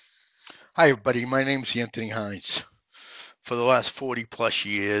Hi, everybody. My name is Anthony Hines. For the last 40 plus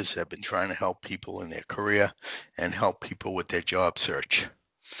years, I've been trying to help people in their career and help people with their job search.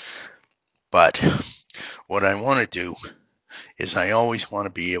 But what I want to do is I always want to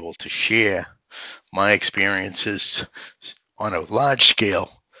be able to share my experiences on a large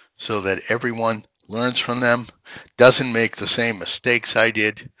scale so that everyone learns from them, doesn't make the same mistakes I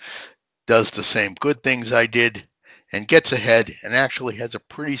did, does the same good things I did, and gets ahead and actually has a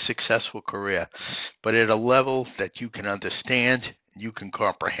pretty successful career, but at a level that you can understand, you can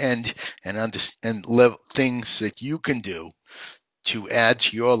comprehend, and understand things that you can do to add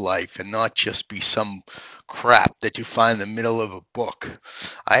to your life and not just be some crap that you find in the middle of a book.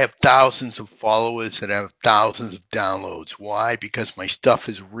 I have thousands of followers and I have thousands of downloads. Why? Because my stuff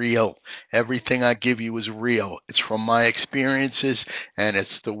is real. Everything I give you is real. It's from my experiences and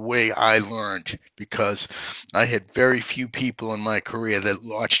it's the way I learned because I had very few people in my career that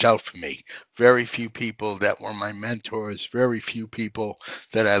watched out for me. Very few people that were my mentors. Very few people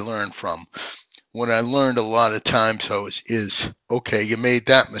that I learned from. What I learned a lot of times though is okay, you made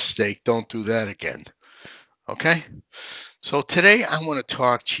that mistake, don't do that again. Okay? So today I want to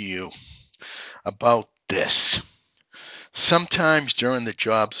talk to you about this. Sometimes during the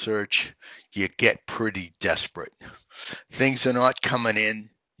job search, you get pretty desperate. Things are not coming in.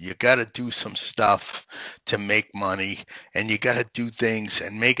 You got to do some stuff to make money, and you got to do things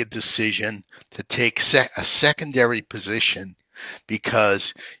and make a decision to take a secondary position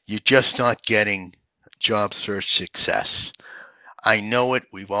because you're just not getting job search success. I know it.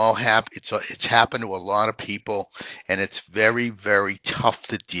 We've all have it's happened to a lot of people, and it's very very tough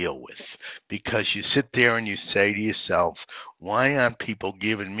to deal with because you sit there and you say to yourself, "Why aren't people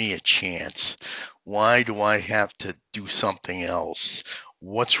giving me a chance? Why do I have to do something else?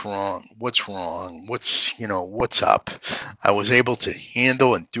 What's wrong? What's wrong? What's up? I was able to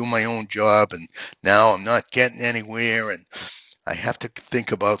handle and do my own job, and now I'm not getting anywhere, and I have to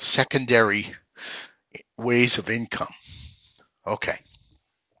think about secondary ways of income." Okay.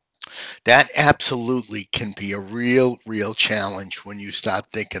 That absolutely can be a real challenge when you start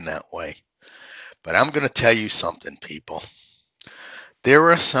thinking that way. But I'm going to tell you something, people.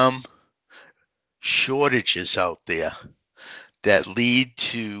 There are some shortages out there that lead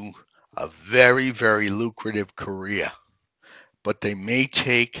to a very lucrative career, but they may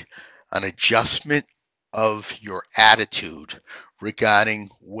take an adjustment of your attitude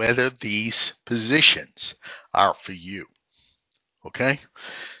regarding whether these positions are for you. Okay?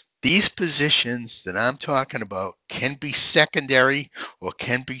 These positions that I'm talking about can be secondary or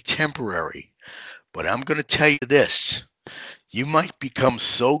can be temporary, but I'm going to tell you this. You might become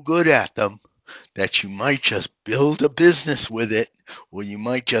so good at them that you might just build a business with it, or you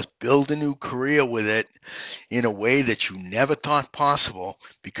might just build a new career with it in a way that you never thought possible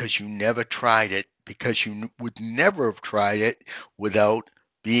because you never tried it, because you would never have tried it without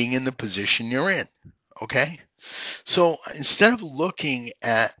being in the position you're in. Okay? So instead of looking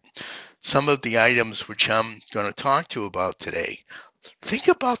at some of the items which I'm going to talk to about today, think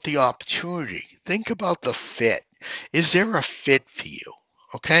about the opportunity. Think about the fit. Is there a fit for you?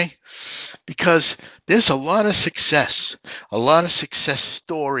 Okay? Because there's a lot of success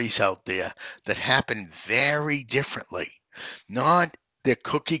stories out there that happen very differently. Not the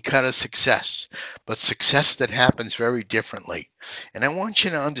cookie cutter success, but success that happens very differently. And I want you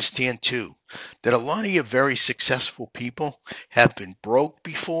to understand too that a lot of your very successful people have been broke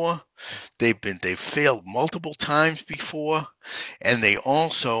before, they've failed multiple times before, and they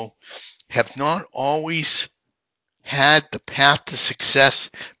also have not always had the path to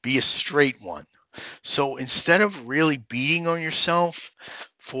success be a straight one. So instead of really beating on yourself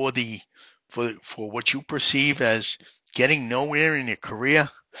for the for what you perceive as getting nowhere in your career,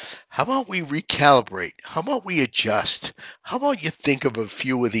 how about we recalibrate? How about we adjust? How about you think of a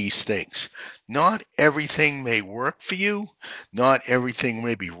few of these things? Not everything may work for you, not everything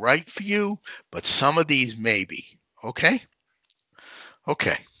may be right for you, but some of these may be. Okay?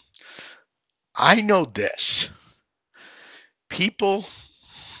 Okay. I know this. People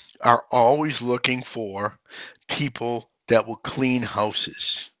are always looking for people that will clean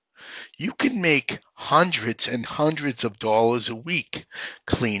houses. You can make hundreds and hundreds of dollars a week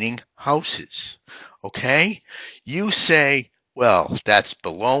cleaning houses. Okay? You say, well, that's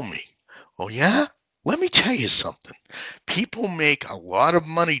below me. Oh, yeah? Let me tell you something. People make a lot of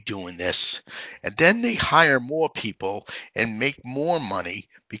money doing this, and then they hire more people and make more money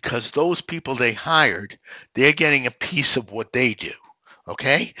because those people they hired, they're getting a piece of what they do.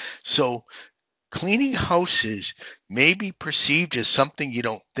 Okay? So Cleaning houses may be perceived as something you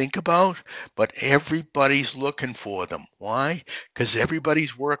don't think about, but everybody's looking for them. Why? Because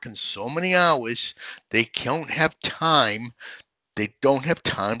everybody's working so many hours, they don't have time. They don't have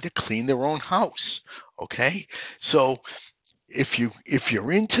time to clean their own house. Okay? So if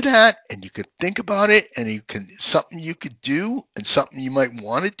you're into that and you could think about it and you can something you could do and something you might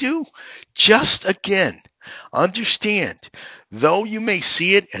want to do, just again understand, though you may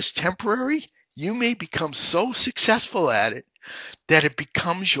see it as temporary, you may become so successful at it that it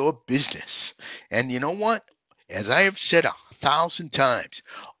becomes your business. And you know what, as I have said 1,000 times,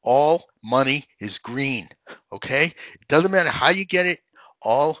 all money is green. Okay, it doesn't matter how you get it,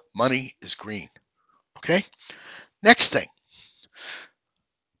 all money is green. Okay, next thing,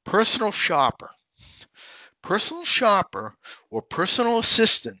 personal shopper. Personal shopper or personal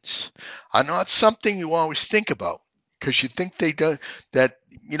assistants are not something you always think about because you think they do, that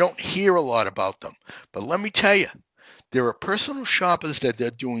you don't hear a lot about them. But let me tell you, there are personal shoppers that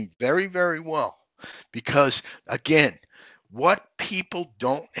they're doing very, very well because, again, what people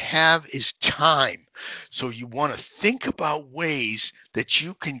don't have is time. So you want to think about ways that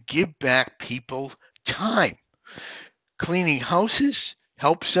you can give back people time. Cleaning houses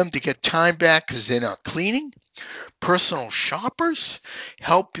helps them to get time back because they're not cleaning. Personal shoppers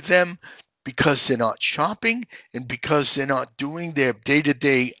help them because they're not shopping and because they're not doing their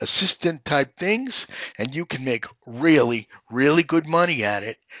day-to-day assistant type things, and you can make really, really good money at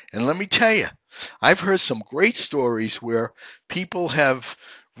it. And let me tell you, I've heard some great stories where people have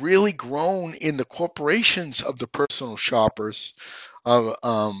really grown in the corporations of the personal shoppers, of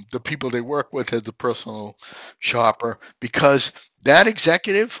the people they work with as the personal shopper, because that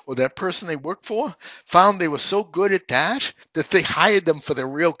executive or that person they work for found they were so good at that that they hired them for their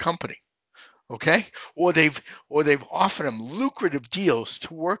real company. Okay, or they've offered them lucrative deals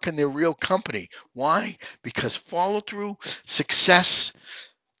to work in their real company. Why? Because follow through, success,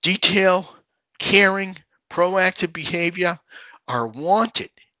 detail, caring, proactive behavior are wanted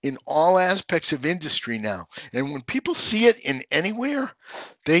in all aspects of industry now. And when people see it in anywhere,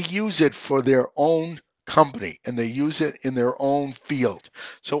 they use it for their own company and they use it in their own field.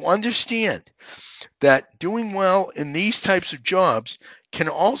 So understand that doing well in these types of jobs can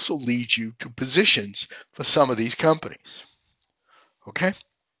also lead you to positions for some of these companies. Okay?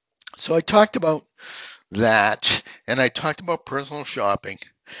 So I talked about that and I talked about personal shopping.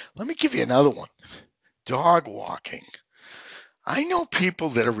 Let me give you another one, dog walking. I know people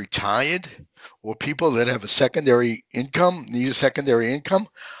that are retired or people that have a secondary income, need a secondary income.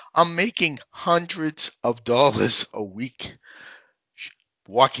 I'm making hundreds of dollars a week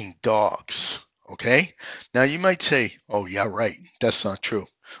walking dogs. Okay. Now you might say, oh, yeah, right. That's not true.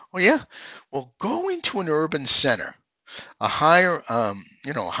 Oh, yeah. Well, go into an urban center, a higher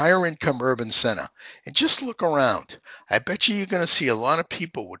income urban center, and just look around. I bet you're going to see a lot of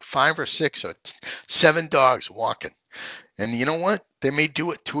people with 5 or 6 or 7 dogs walking. And you know what? They may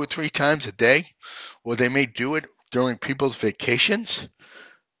do it 2 or 3 times a day, or they may do it during people's vacations.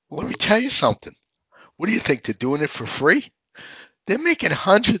 Well, let me tell you something. What do you think? They're doing it for free? They're making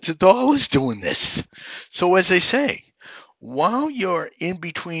hundreds of dollars doing this. So, as I say, while you're in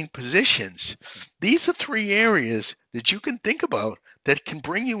between positions, these are 3 areas that you can think about that can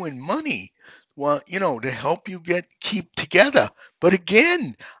bring you in money. Well, to help you keep together. But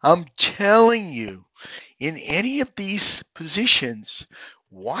again, I'm telling you, in any of these positions,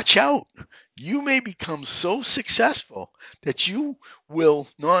 watch out. You may become so successful that you will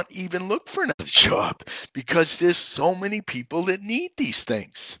not even look for another job because there's so many people that need these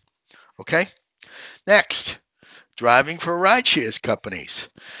things. Okay? Next, driving for ride shares companies.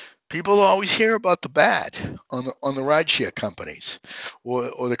 People always hear about the bad on the rideshare companies,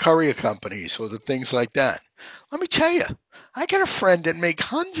 or the courier companies, or the things like that. Let me tell you, I got a friend that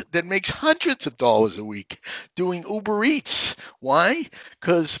makes hundreds of dollars a week doing Uber Eats. Why?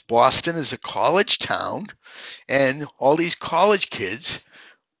 Because Boston is a college town, and all these college kids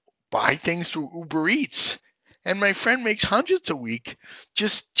buy things through Uber Eats. And my friend makes hundreds a week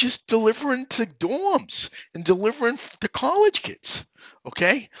just delivering to dorms and delivering to college kids.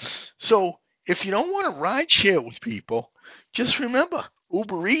 Okay? So if you don't want to ride share with people, just remember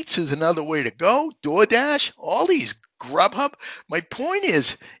Uber Eats is another way to go. DoorDash, all these Grubhub. My point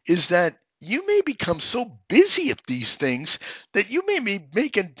is that you may become so busy at these things that you may be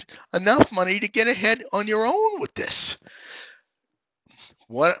making enough money to get ahead on your own with this.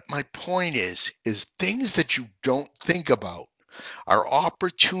 What my point is things that you don't think about are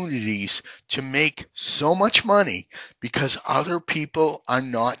opportunities to make so much money because other people are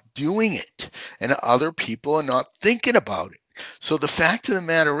not doing it and other people are not thinking about it. So the fact of the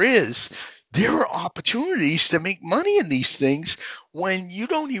matter is, There are opportunities to make money in these things when you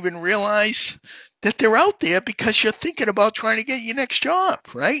don't even realize that they're out there because you're thinking about trying to get your next job,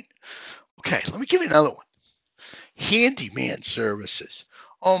 right? Okay, let me give you another one. Handyman services.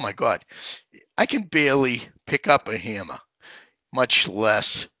 Oh my God. I can barely pick up a hammer, much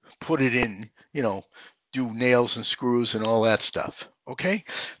less put it in, do nails and screws and all that stuff. Okay?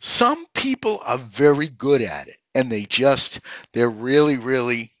 Some people are very good at it and they're really,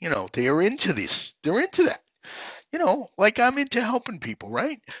 really, they're into this. They're into that. Like I'm into helping people,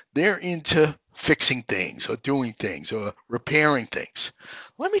 right? They're into fixing things or doing things or repairing things.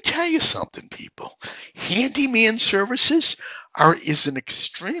 Let me tell you something, people. Handyman services is an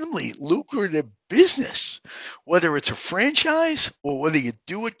extremely lucrative business. Whether it's a franchise or whether you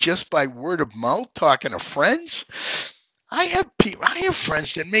do it just by word of mouth, talking to friends, I have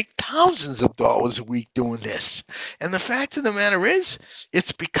friends that make thousands of dollars a week doing this. And the fact of the matter is,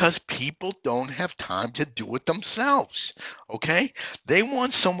 it's because people don't have time to do it themselves. Okay? They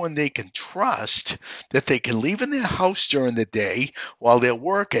want someone they can trust that they can leave in their house during the day while they're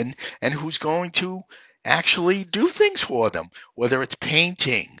working and who's going to actually do things for them, whether it's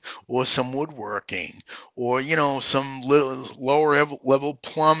painting or some woodworking or some little lower level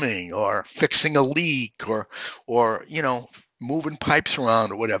plumbing or fixing a leak or moving pipes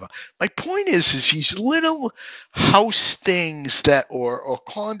around or whatever. My point is these little house things or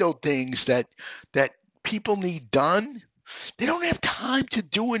condo things that people need done. They don't have time to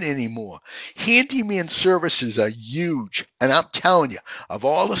do it anymore. Handyman services are huge, and I'm telling you, of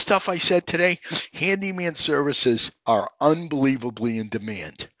all the stuff I said today, handyman services are unbelievably in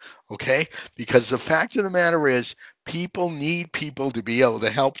demand. Okay, because the fact of the matter is, people need people to be able to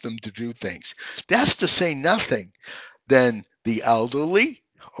help them to do things. That's to say nothing than the elderly,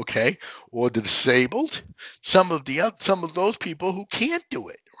 okay, or the disabled, some of those people who can't do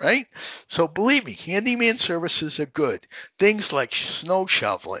it, right? So believe me, handyman services are good. Things like snow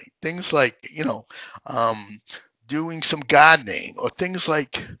shoveling, things like doing some gardening, or things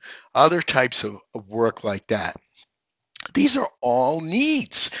like other types of work like that. These are all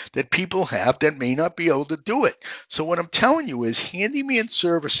needs that people have that may not be able to do it. So what I'm telling you is handyman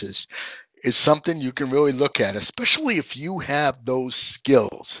services is something you can really look at, especially if you have those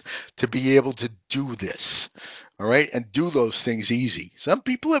skills to be able to do this. All right, and do those things easy. Some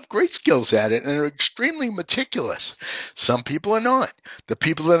people have great skills at it and are extremely meticulous. Some people are not. The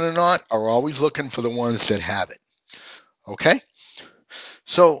people that are not are always looking for the ones that have it. Okay?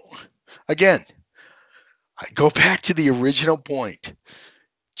 So, again, I go back to the original point.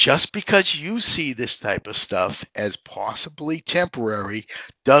 Just because you see this type of stuff as possibly temporary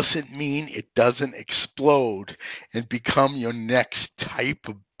doesn't mean it doesn't explode and become your next type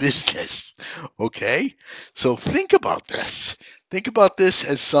of business. Okay? So think about this. Think about this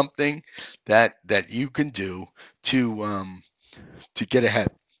as something that you can do to get ahead.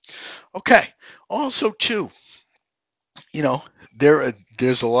 Okay. Also, too, you know,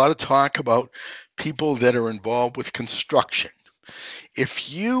 there's a lot of talk about people that are involved with construction.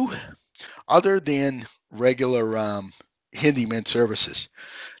 If you other than regular handyman services,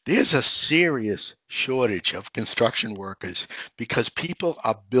 there's a serious shortage of construction workers because people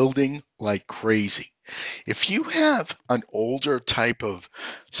are building like crazy. If you have an older type of,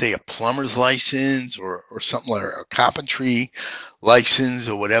 say, a plumber's license or something like a carpentry license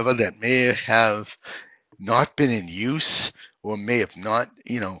or whatever that may have not been in use or may have not,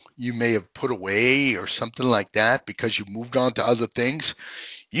 you may have put away or something like that because you moved on to other things,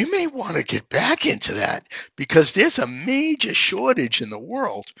 you may want to get back into that because there's a major shortage in the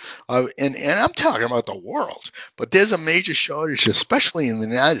world. And I'm talking about the world, but there's a major shortage, especially in the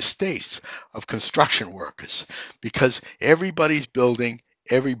United States, of construction workers because everybody's building,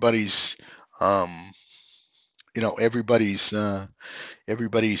 everybody's, um, everybody's, you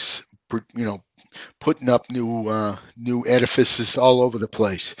know, putting up new edifices all over the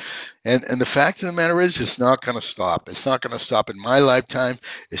place. And the fact of the matter is, it's not going to stop. It's not going to stop in my lifetime.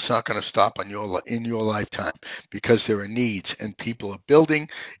 It's not going to stop in your lifetime because there are needs and people are building,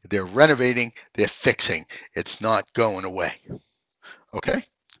 they're renovating, they're fixing. It's not going away. Okay.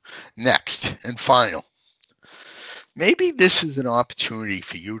 Next and final. Maybe this is an opportunity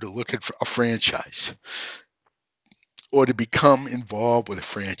for you to look at a franchise or to become involved with a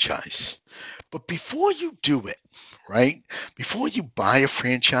franchise. But before you do it, right, before you buy a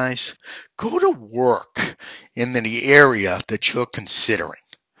franchise, go to work in the area that you're considering.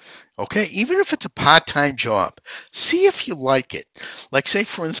 Okay, even if it's a part-time job, see if you like it. Like, say,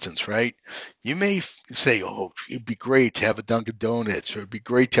 for instance, right? You may say, "Oh, it'd be great to have a Dunkin' Donuts, or it'd be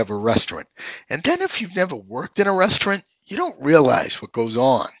great to have a restaurant." And then, if you've never worked in a restaurant, you don't realize what goes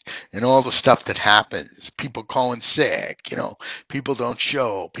on and all the stuff that happens. People calling sick, people don't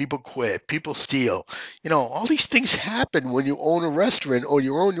show, people quit, people steal. All these things happen when you own a restaurant or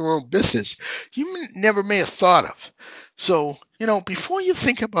you own your own business. You never may have thought of. So, before you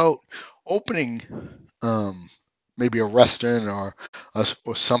think about opening um, maybe a restaurant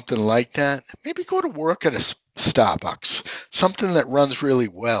or something like that, maybe go to work at a Starbucks, something that runs really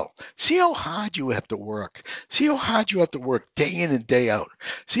well. See how hard you have to work. See how hard you have to work day in and day out.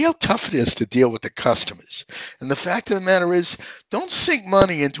 See how tough it is to deal with the customers. And the fact of the matter is, don't sink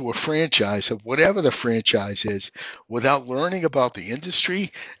money into a franchise of whatever the franchise is without learning about the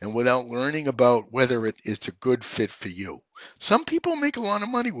industry and without learning about whether it is a good fit for you. Some people make a lot of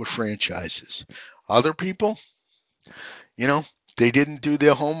money with franchises. Other people, you know, they didn't do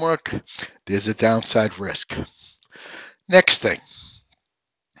their homework. There's a downside risk. Next thing,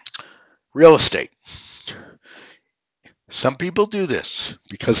 real estate. Some people do this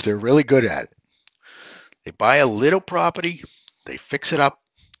because they're really good at it. They buy a little property, they fix it up,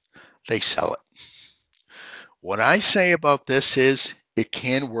 they sell it. What I say about this is it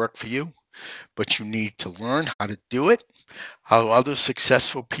can work for you, but you need to learn how to do it, how other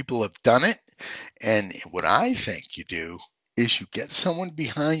successful people have done it. And what I think you do is you get someone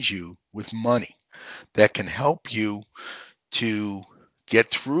behind you with money that can help you to get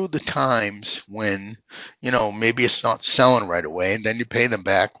through the times when, maybe it's not selling right away and then you pay them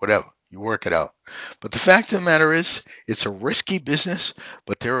back, whatever. You work it out. But the fact of the matter is, it's a risky business,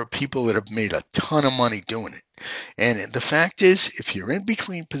 but there are people that have made a ton of money doing it. And the fact is, if you're in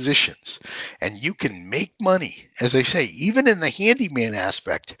between positions and you can make money, as I say, even in the handyman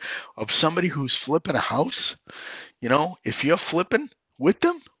aspect of somebody who's flipping a house, if you're flipping with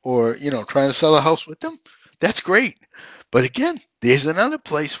them or, trying to sell a house with them, that's great. But again, there's another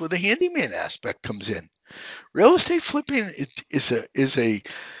place where the handyman aspect comes in. Real estate flipping is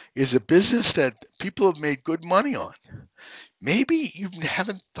a business that people have made good money on. Maybe you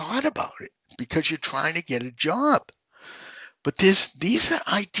haven't thought about it because you're trying to get a job. But these are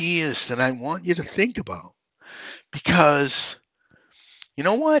ideas that I want you to think about because you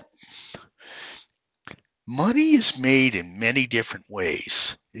know what? Money is made in many different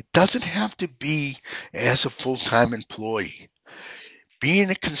ways. It doesn't have to be as a full time employee. Being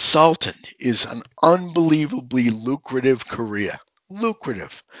a consultant is an unbelievably lucrative career.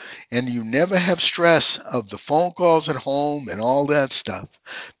 Lucrative. And you never have stress of the phone calls at home and all that stuff.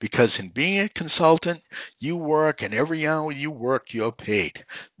 Because in being a consultant, you work and every hour you work, you're paid.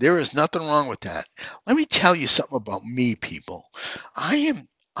 There is nothing wrong with that. Let me tell you something about me, people. I am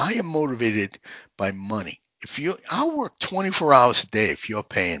I am motivated by money. I'll work 24 hours a day if you're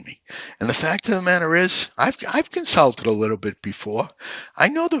paying me. And the fact of the matter is, I've consulted a little bit before. I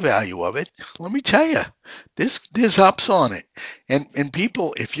know the value of it. Let me tell you, there's ups on it. And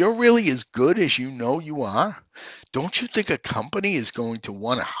people, if you're really as good as you know you are, don't you think a company is going to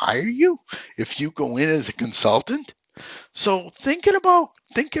want to hire you if you go in as a consultant? So thinking about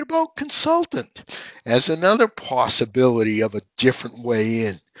consultant as another possibility of a different way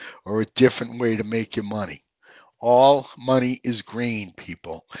in or a different way to make your money. All money is green,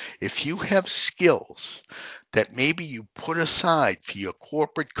 people. If you have skills that maybe you put aside for your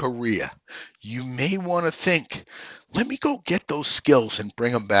corporate career, you may want to think, let me go get those skills and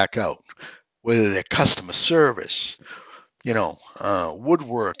bring them back out. Whether they're customer service,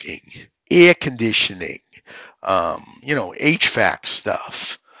 woodworking, air conditioning, HVAC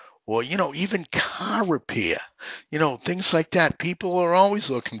stuff, or, even car repair, things like that. People are always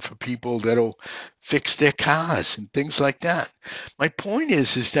looking for people that'll fix their cars and things like that. My point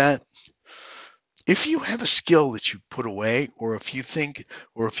is that if you have a skill that you put away, or if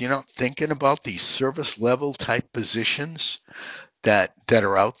you're not thinking about these service level type positions that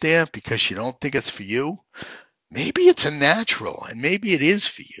are out there because you don't think it's for you, maybe it's a natural and maybe it is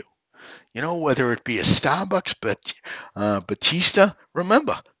for you. Whether it be a Starbucks, but Batista.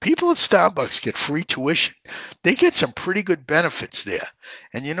 Remember, people at Starbucks get free tuition. They get some pretty good benefits there.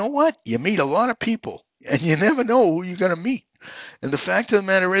 And you know what? You meet a lot of people, and you never know who you're going to meet. And the fact of the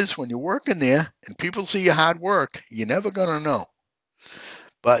matter is, when you're working there and people see your hard work, you're never going to know.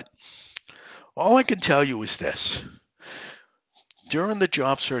 But all I can tell you is this: during the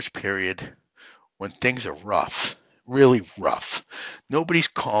job search period, when things are rough, really rough. Nobody's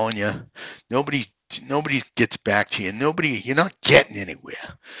calling you. Nobody nobody gets back to you. You're not getting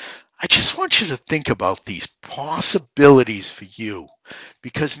anywhere. I just want you to think about these possibilities for you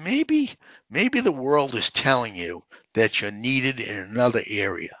because maybe the world is telling you that you're needed in another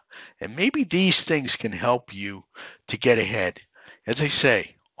area. And maybe these things can help you to get ahead. As I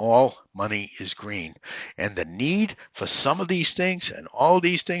say, all money is green. And the need for some of these things and all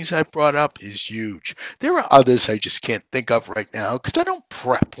these things I brought up is huge. There are others I just can't think of right now because I don't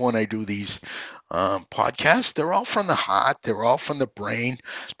prep when I do these podcasts. They're all from the heart, they're all from the brain.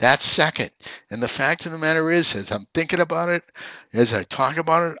 That's second. And the fact of the matter is, as I'm thinking about it, as I talk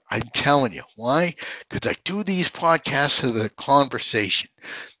about it, I'm telling you. Why? Because I do these podcasts as a conversation,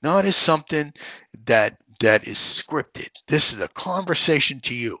 not as something that is scripted. This is a conversation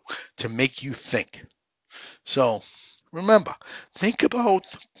to you to make you think. So remember, think about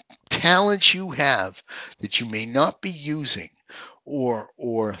talents you have that you may not be using,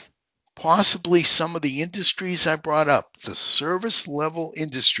 or possibly some of the industries I brought up, the service level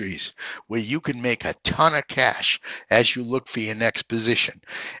industries where you can make a ton of cash as you look for your next position.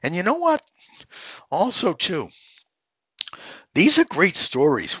 And you know what? Also, too, these are great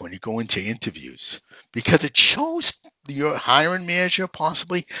stories when you go into interviews because it shows your hiring manager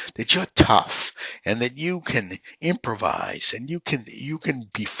possibly that you're tough and that you can improvise and you can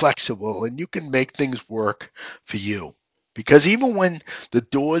be flexible and you can make things work for you. Because even when the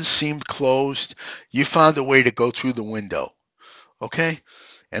doors seemed closed, you found a way to go through the window. Okay?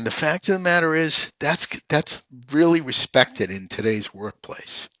 And the fact of the matter is that's really respected in today's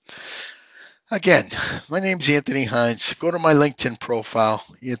workplace. Again, my name's Anthony Hines. Go to my LinkedIn profile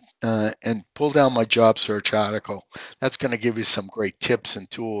and pull down my job search article. That's going to give you some great tips and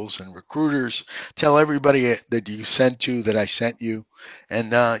tools and recruiters. Tell everybody that you sent to that I sent you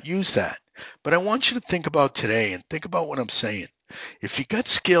and use that. But I want you to think about today and think about what I'm saying. If you got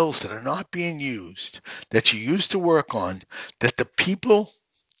skills that are not being used, that you used to work on, that the people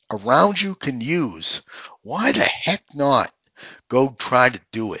around you can use, why the heck not go try to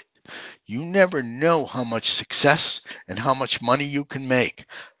do it? You never know how much success and how much money you can make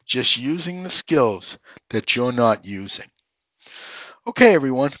just using the skills that you're not using. Okay,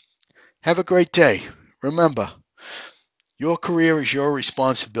 everyone, have a great day. Remember, your career is your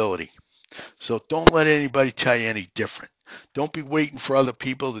responsibility. So don't let anybody tell you any different. Don't be waiting for other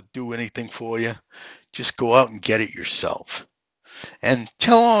people to do anything for you. Just go out and get it yourself. And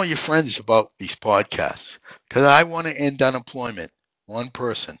tell all your friends about these podcasts because I want to end unemployment one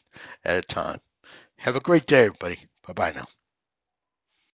person at a time. Have a great day, everybody. Bye bye now.